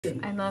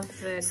I love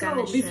the So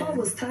garnishing. before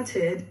we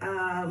started,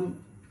 I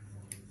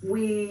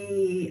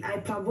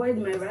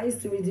parboiled my rice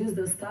to reduce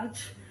the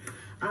starch,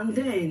 and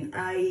then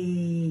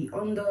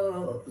on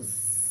the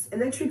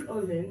electric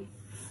oven,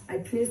 I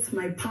placed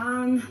my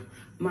pan,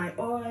 my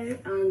oil,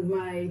 and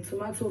my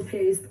tomato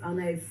paste,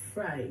 and I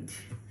fried.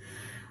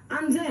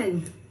 And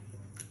then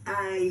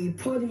I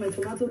poured in my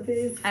tomato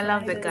paste. I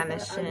love the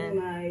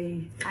garnishing.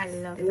 I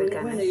love the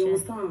garnishing. When you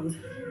understand,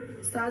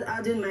 start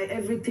adding my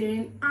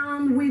everything,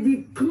 and with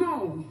the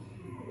knorr,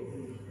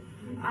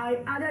 I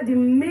added the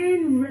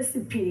main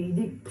recipe,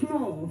 the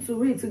knorr,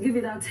 to it to give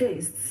it that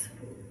taste.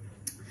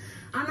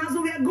 And as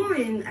we were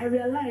going, I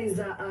realized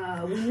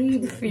that we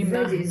need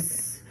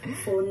veggies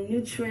for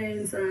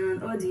nutrients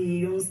and all the,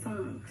 you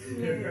understand?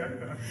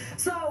 Yeah.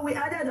 So we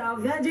added our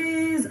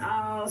veggies,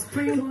 our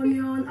spring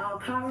onion, our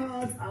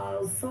carrots,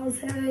 our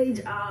sausage,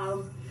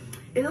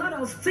 a lot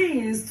of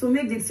things to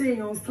make the thing,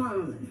 you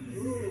understand?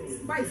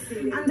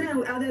 Spicy. And then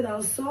we added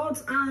our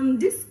salt, and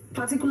this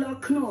particular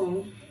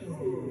knorr,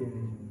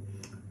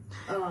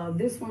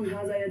 this one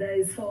has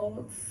iodized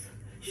salt,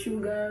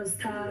 sugar,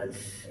 starch,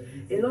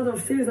 a lot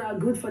of things that are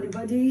good for the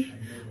body,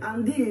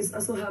 and these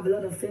also have a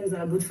lot of things that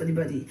are good for the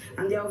body,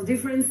 and they have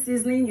different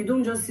seasoning. You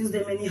don't just use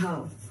them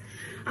anyhow.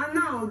 And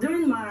now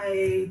during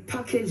my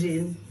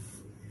packaging,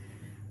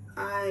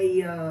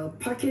 I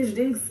packaged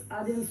this,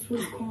 adding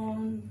sweet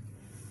corn,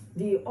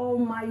 the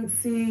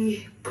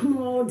almighty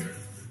knorred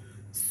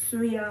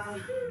suya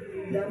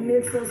that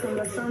makes us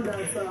understand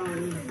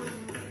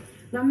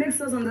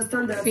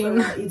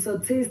that it's a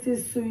tasty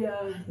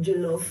suya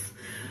jollof.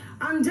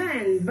 And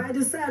then by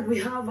the side we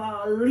have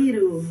our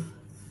little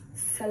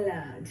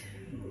salad,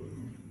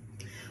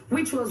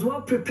 which was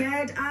well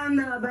prepared.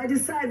 And by the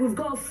side we've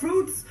got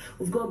fruits.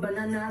 We've got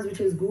bananas, which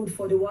is good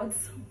for the what?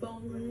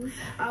 Bones.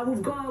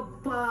 We've got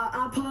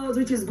apples,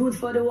 which is good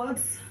for the what?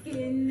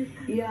 Skin.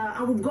 Yeah,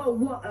 and we've got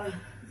water.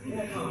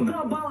 We've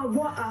got a bowl of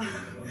water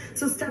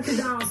to step it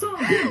down. So,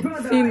 big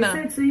brother, Phyna,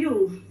 I say to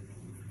you,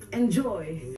 enjoy.